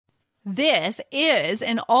This is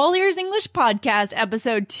an All Ears English Podcast,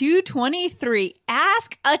 episode 223.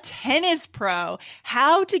 Ask a tennis pro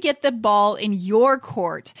how to get the ball in your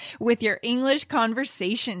court with your English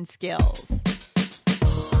conversation skills.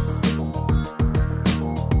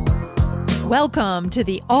 Welcome to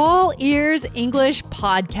the All Ears English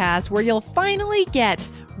Podcast, where you'll finally get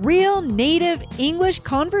real native English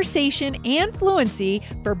conversation and fluency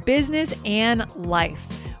for business and life.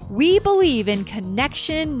 We believe in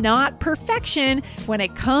connection, not perfection, when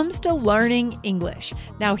it comes to learning English.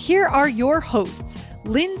 Now, here are your hosts,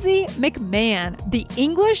 Lindsay McMahon, the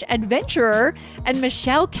English adventurer, and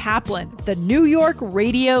Michelle Kaplan, the New York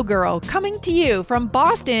radio girl, coming to you from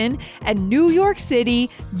Boston and New York City,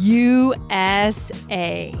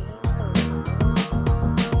 USA.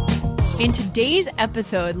 In today's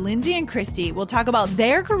episode, Lindsay and Christy will talk about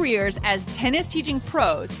their careers as tennis teaching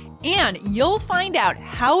pros, and you'll find out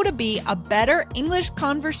how to be a better English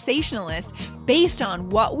conversationalist based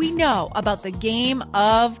on what we know about the game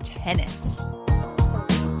of tennis.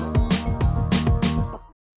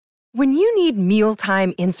 When you need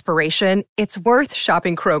mealtime inspiration, it's worth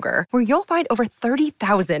shopping Kroger, where you'll find over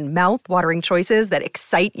 30,000 mouth-watering choices that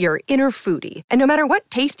excite your inner foodie. And no matter what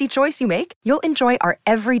tasty choice you make, you'll enjoy our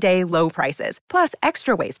everyday low prices, plus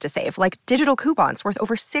extra ways to save, like digital coupons worth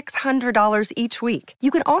over $600 each week. You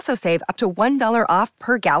can also save up to $1 off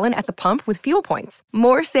per gallon at the pump with fuel points.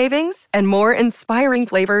 More savings and more inspiring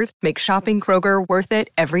flavors make shopping Kroger worth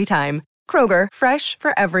it every time. Kroger, fresh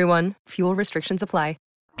for everyone. Fuel restrictions apply.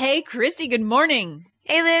 Hey, Christy, good morning.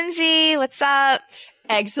 Hey, Lindsay, what's up?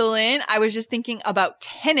 Excellent. I was just thinking about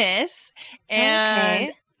tennis,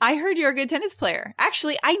 and I heard you're a good tennis player.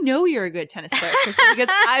 Actually, I know you're a good tennis player, Christy, because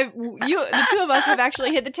the two of us have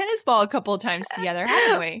actually hit the tennis ball a couple of times together,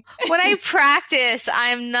 haven't we? When I practice,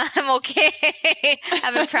 I'm okay. I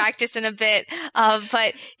haven't practiced in a bit,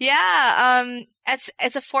 but yeah,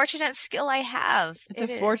 it's a fortunate skill I have. It's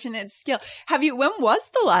a fortunate skill. When was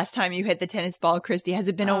the last time you hit the tennis ball, Christy? Has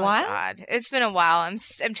it been a while? God, it's been a while.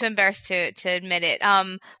 I'm too embarrassed to admit it.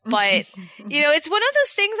 But it's one of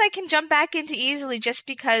those things I can jump back into easily just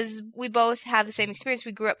because we both have the same experience.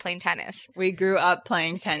 We grew up playing tennis. We grew up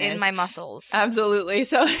playing tennis. In my muscles. Absolutely.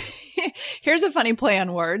 So here's a funny play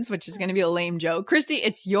on words, which is going to be a lame joke. Christy,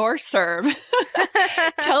 it's your serve.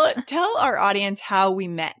 Tell our audience how we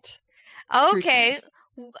met. Okay,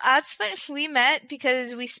 that's fun. We met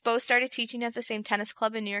because we both started teaching at the same tennis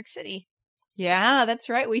club in New York City. Yeah, that's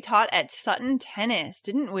right. We taught at Sutton Tennis,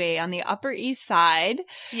 didn't we? On the Upper East Side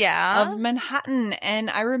of Manhattan. And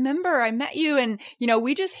I remember I met you and,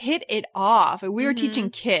 we just hit it off. We were teaching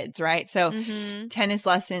kids, right? So tennis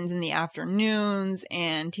lessons in the afternoons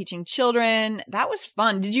and teaching children. That was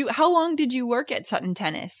fun. How long did you work at Sutton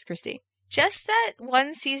Tennis, Christy? Just that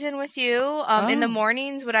one season with you. In the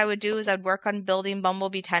mornings, what I would do is I'd work on building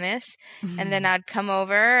Bumblebee Tennis, and then I'd come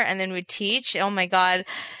over and then we'd teach. Oh my God.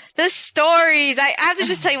 The stories. I have to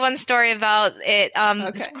just tell you one story about it.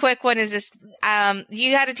 This quick one is this.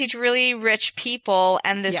 You had to teach really rich people,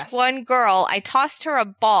 and this one girl, I tossed her a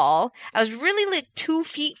ball. I was really like 2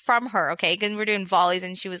 feet from her, okay, because we're doing volleys,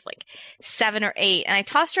 and she was like 7 or 8, and I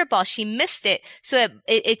tossed her a ball. She missed it, so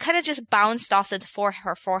it kind of just bounced off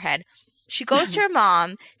her forehead. She goes to her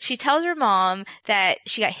mom. She tells her mom that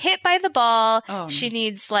she got hit by the ball. She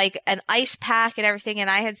needs like an ice pack and everything. And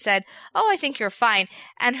I had said, I think you're fine.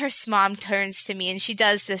 And her mom turns to me and she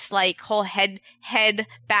does this like whole head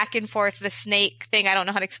back and forth, the snake thing. I don't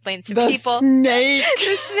know how to explain it to people.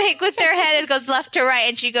 The snake with their head. It goes left to right.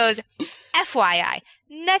 And she goes, FYI.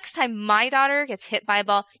 Next time my daughter gets hit by a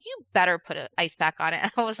ball, you better put an ice pack on it.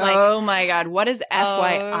 And I was like, oh my God, what is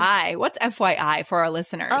FYI? What's FYI for our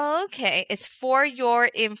listeners? Okay, it's for your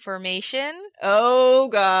information. Oh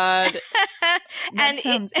God. That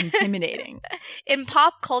sounds intimidating. In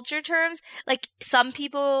pop culture terms, like some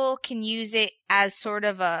people can use it as sort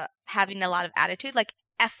of having a lot of attitude, like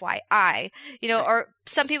FYI, or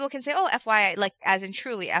some people can say, FYI, like as in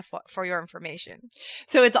truly for your information.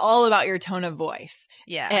 So it's all about your tone of voice.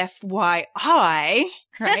 Yeah. FYI,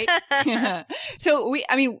 right? So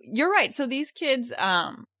you're right. So these kids,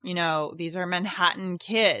 these are Manhattan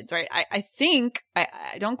kids, right? I think, I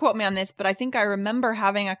don't quote me on this, but I think I remember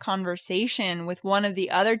having a conversation with one of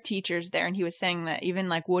the other teachers there. And he was saying that even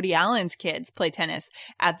like Woody Allen's kids play tennis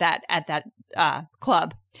at that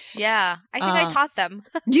club. Yeah. I think I taught them.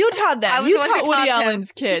 You taught them. You taught Woody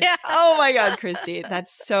Allen's kids. Yeah. Oh my God, Christy.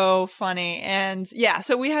 That's so funny. And yeah,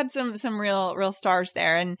 so we had some real stars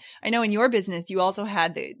there. And I know in your business, you also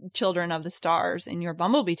had the children of the stars in your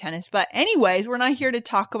Bumblebee tennis. But anyways, we're not here to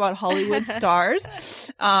talk about Hollywood stars.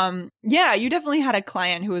 Yeah, you definitely had a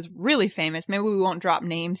client who was really famous. Maybe we won't drop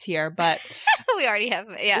names here, but we already have.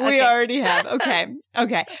 Yeah. We already have. Okay.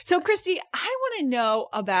 Okay. So Christy, I want to know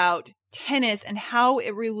about tennis and how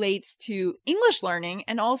it relates to English learning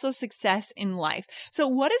and also success in life. So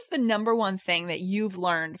what is the number one thing that you've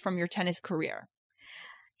learned from your tennis career?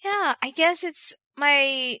 Yeah, I guess it's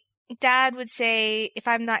my dad would say if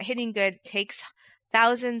I'm not hitting good, it takes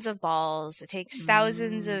thousands of balls. It takes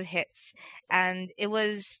thousands of hits. And it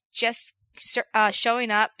was just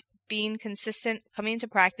showing up, being consistent, coming into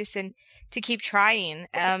practice and to keep trying.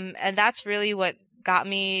 And that's really what got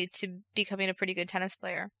me to becoming a pretty good tennis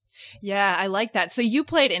player. Yeah, I like that. So you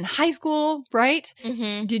played in high school, right?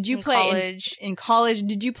 Mm-hmm. Did you play in college?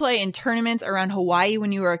 Did you play in tournaments around Hawaii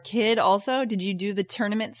when you were a kid also? Did you do the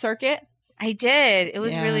tournament circuit? I did. It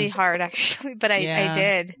was really hard, actually, but I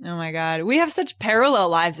did. Oh, my God. We have such parallel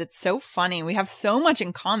lives. It's so funny. We have so much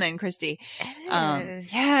in common, Christy. It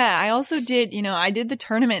is. Yeah. I also did, I did the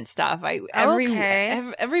tournament stuff.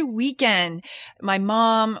 Every weekend, my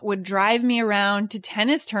mom would drive me around to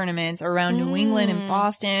tennis tournaments around New England and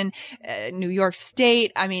Boston, New York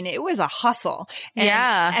State. I mean, it was a hustle. And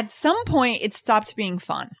at some point, it stopped being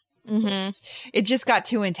fun. Mm-hmm. It just got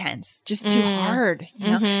too intense, just too hard.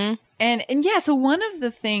 You know? And yeah, so one of the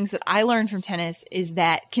things that I learned from tennis is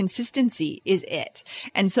that consistency is it.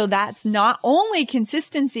 And so that's not only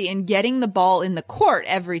consistency in getting the ball in the court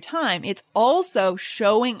every time, it's also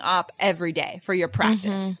showing up every day for your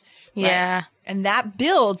practice. Right? Yeah. And that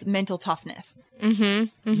builds mental toughness.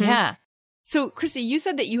 Yeah. So Christy, you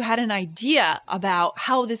said that you had an idea about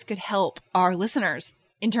how this could help our listeners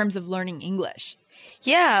in terms of learning English.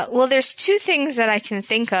 Yeah, well, there's two things that I can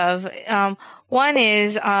think of. One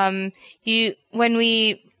is when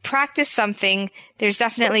we practice something, there's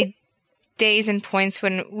definitely days and points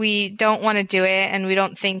when we don't want to do it and we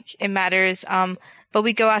don't think it matters. But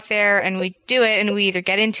we go out there and we do it and we either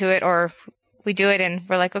get into it or we do it and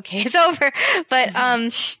we're like, okay, it's over. But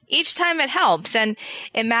each time it helps and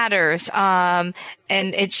it matters. And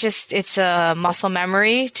it's a muscle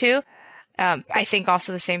memory too. I think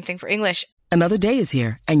also the same thing for English. Another day is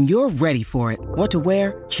here, and you're ready for it. What to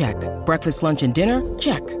wear? Check. Breakfast, lunch, and dinner?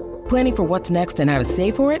 Check. Planning for what's next and how to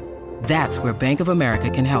save for it? That's where Bank of America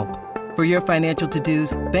can help. For your financial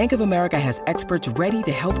to-dos, Bank of America has experts ready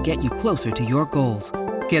to help get you closer to your goals.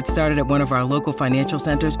 Get started at one of our local financial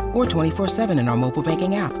centers or 24/7 in our mobile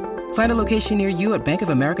banking app. Find a location near you at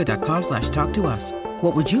bankofamerica.com/talktous.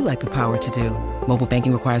 What would you like the power to do? Mobile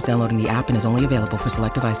banking requires downloading the app and is only available for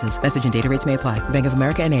select devices. Message and data rates may apply. Bank of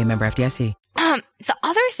America N.A., member FDIC. The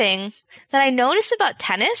other thing that I notice about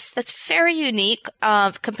tennis that's very unique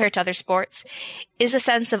compared to other sports is a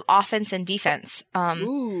sense of offense and defense.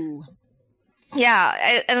 Ooh.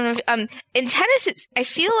 Yeah, I don't know. In tennis, I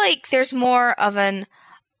feel like there's more of an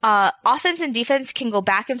offense and defense can go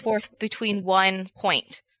back and forth between 1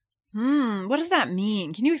 point. What does that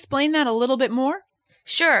mean? Can you explain that a little bit more?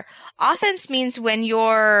 Sure. Offense means when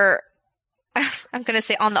you're, I'm going to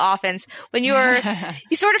say on the offense, when you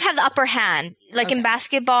sort of have the upper hand. Like in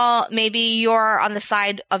basketball, maybe you're on the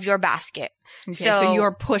side of your basket. Okay, so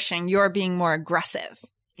you're pushing, you're being more aggressive.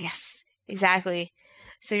 Yes, exactly.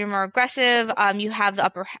 So you're more aggressive. You have the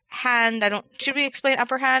upper hand. Should we explain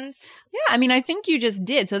upper hand? Yeah, I mean, I think you just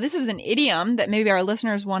did. So this is an idiom that maybe our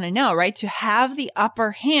listeners want to know, right? To have the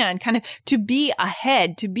upper hand, kind of to be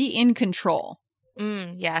ahead, to be in control.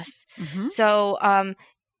 Yes. So,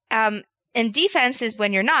 and defense is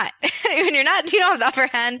when you're not, you don't have the upper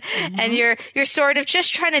hand and you're sort of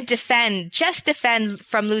just trying to defend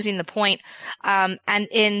from losing the point. And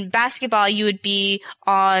in basketball, you would be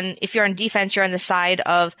if you're on defense, you're on the side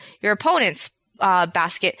of your opponent's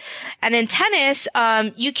basket. And in tennis,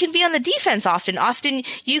 you can be on the defense often. Often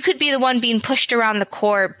you could be the one being pushed around the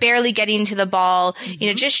court, barely getting to the ball,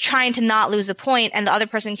 just trying to not lose the point, and the other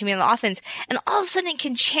person can be on the offense. And all of a sudden it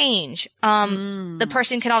can change. The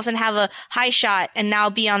person can all of a sudden have a high shot and now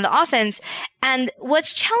be on the offense. And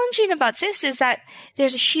what's challenging about this is that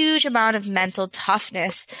there's a huge amount of mental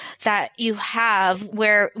toughness that you have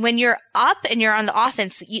where when you're up and you're on the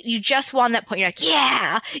offense, you just won that point. You're like,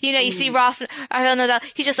 yeah, you see Rafael Nadal,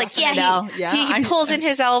 he's just like, he pulls in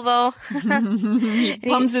his elbow. He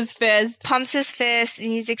pumps his fist.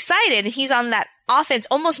 And he's excited. And he's on that offense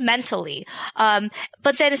almost mentally.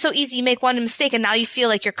 But then it's so easy. You make one mistake and now you feel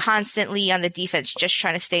like you're constantly on the defense, just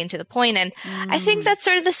trying to stay into the point. And I think that's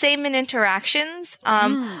sort of the same in interactions.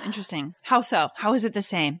 Interesting. How so? How is it the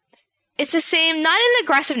same? It's the same, not in the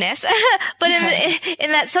aggressiveness, but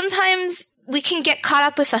in that sometimes we can get caught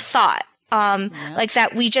up with a thought. Like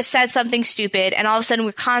that we just said something stupid and all of a sudden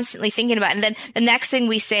we're constantly thinking about it. And then the next thing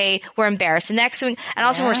we say, we're embarrassed. The next thing, and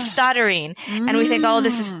also we're stuttering and we think, oh,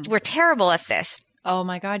 we're terrible at this. Oh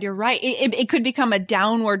my God, you're right. It could become a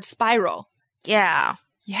downward spiral. Yeah.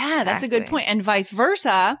 Yeah, that's a good point. And vice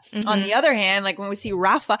versa. On the other hand, like when we see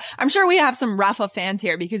Rafa, I'm sure we have some Rafa fans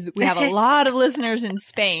here because we have a lot of listeners in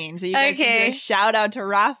Spain. So you guys can do a shout out to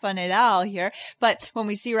Rafa Nadal here. But when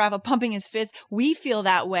we see Rafa pumping his fist, we feel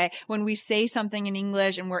that way when we say something in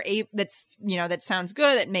English and we're able, that sounds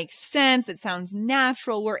good, that makes sense, that sounds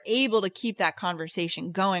natural. We're able to keep that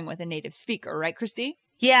conversation going with a native speaker, right, Christy?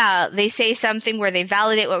 Yeah, they say something where they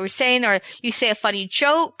validate what we're saying, or you say a funny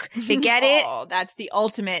joke, they get it. Oh, that's the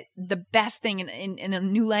ultimate, the best thing in a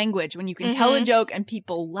new language, when you can tell a joke and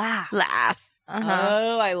people laugh.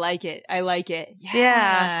 Oh, I like it.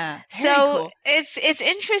 Yeah. So cool. it's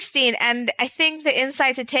interesting. And I think the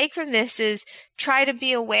insight to take from this is try to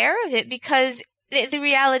be aware of it, because the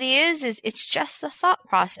reality is it's just a thought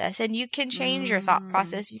process, and you can change your thought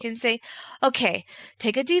process. You can say, okay,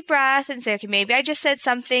 take a deep breath and say, okay, maybe I just said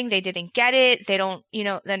something. They didn't get it. They don't,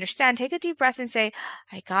 they understand. Take a deep breath and say,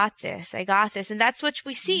 I got this. And that's what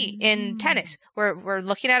we see in tennis. We're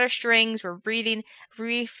looking at our strings. We're breathing,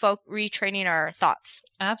 retraining our thoughts.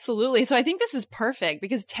 Absolutely. So I think this is perfect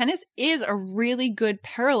because tennis is a really good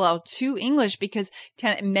parallel to English, because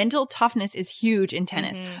mental toughness is huge in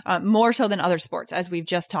tennis, more so than other sports, as we've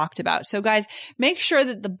just talked about. So guys, make sure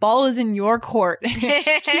that the ball is in your court.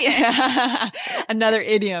 Another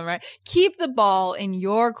idiom, right? Keep the ball in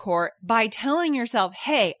your court by telling yourself,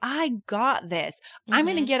 hey, I got this. I'm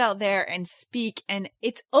going to get out there and speak, and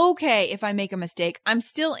it's okay if I make a mistake. I'm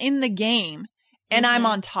still in the game and I'm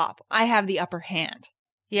on top. I have the upper hand.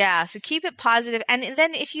 Yeah, so keep it positive. And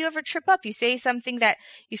then if you ever trip up, you say something that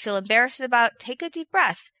you feel embarrassed about, take a deep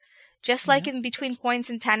breath. Just like in between points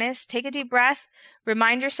in tennis, take a deep breath,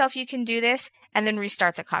 remind yourself you can do this, and then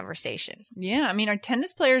restart the conversation. Yeah. I mean, our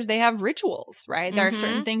tennis players, they have rituals, right? There are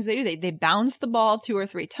certain things they do. They bounce the ball 2 or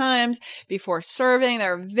 3 times before serving.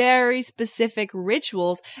 There are very specific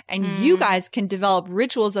rituals, and you guys can develop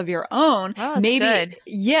rituals of your own. Oh, that's good.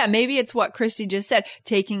 Yeah, maybe it's what Christy just said,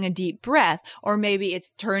 taking a deep breath, or maybe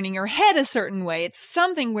it's turning your head a certain way. It's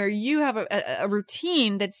something where you have a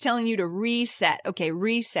routine that's telling you to reset. Okay,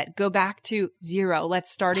 reset. Go back to 0. Let's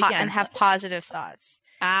start again. And have positive thoughts.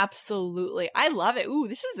 Absolutely. I love it. Ooh,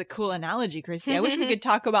 this is a cool analogy, Christy. I wish we could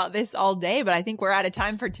talk about this all day, but I think we're out of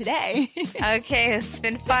time for today. Okay, it's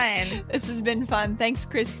been fun. This has been fun. Thanks,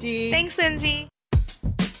 Christy. Thanks, Lindsay.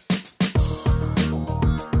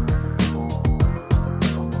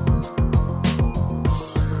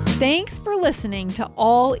 Thanks for listening to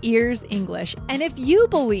All Ears English. And if you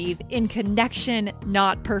believe in connection,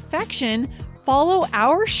 not perfection, follow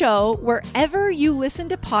our show wherever you listen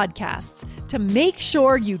to podcasts to make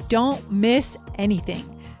sure you don't miss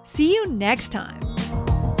anything. See you next time.